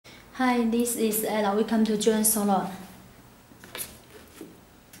Hi, this is Ella. Welcome to jordansole.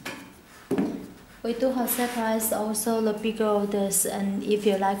 We do have surprise also the bigger orders, and if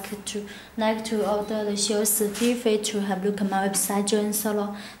you like to order the shoes, feel free to have a look at my website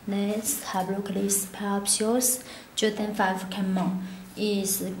jordansole. Let's have a look at this pair of shoes. Jordan 5 Camo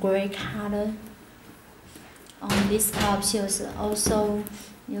is gray color. On this pair of shoes, also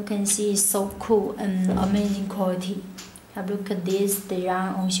you can see it's so cool and amazing quality. Have a look at this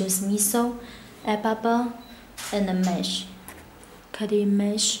design on shoes miso, air bubble, and a mesh, cutting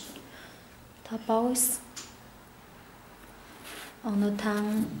mesh. Top box. On the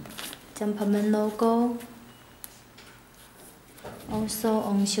tongue, Jumpman logo. Also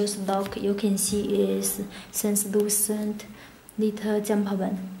on shoes lock, you can see is translucent little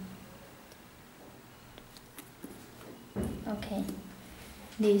Jumpman. Okay,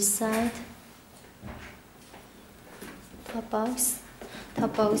 this side. Top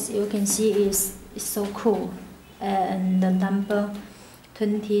box you can see is so cool, and the number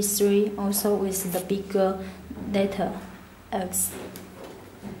 23 also with the bigger letter X.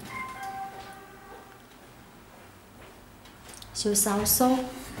 Shoes also,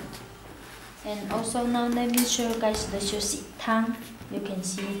 and also now let me show you guys the shoes tongue. You can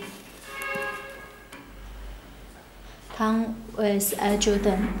see tongue with Air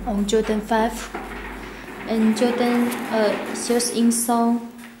Jordan on Jordan 5. And Jordan shoes insole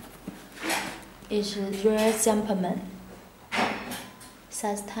is rare Jumpman.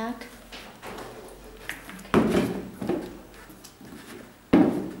 Size tag. Okay.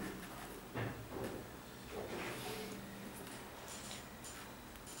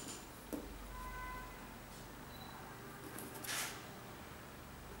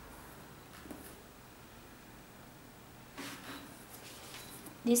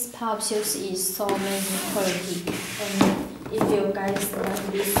 This pair of shoes is so amazing quality, and if you guys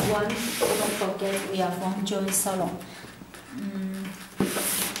like this one, don't forget we are from jordansole.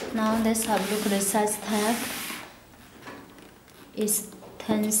 Now let's have a look at the size tag. It's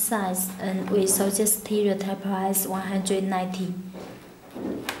 10 size, and we suggested retail price 190.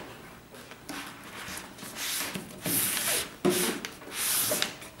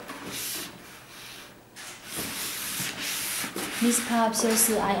 This pair of shoes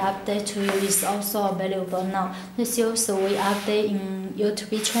I update to you is also available now. The shoes we update in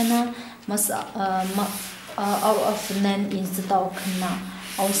YouTube channel, all of them in stock now.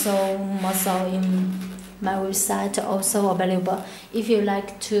 Also, most of in my website also available. If you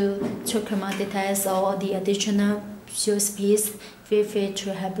like to check more details or the additional shoes piece, feel free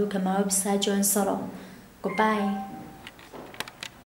to have a look at my website jordansole. Goodbye.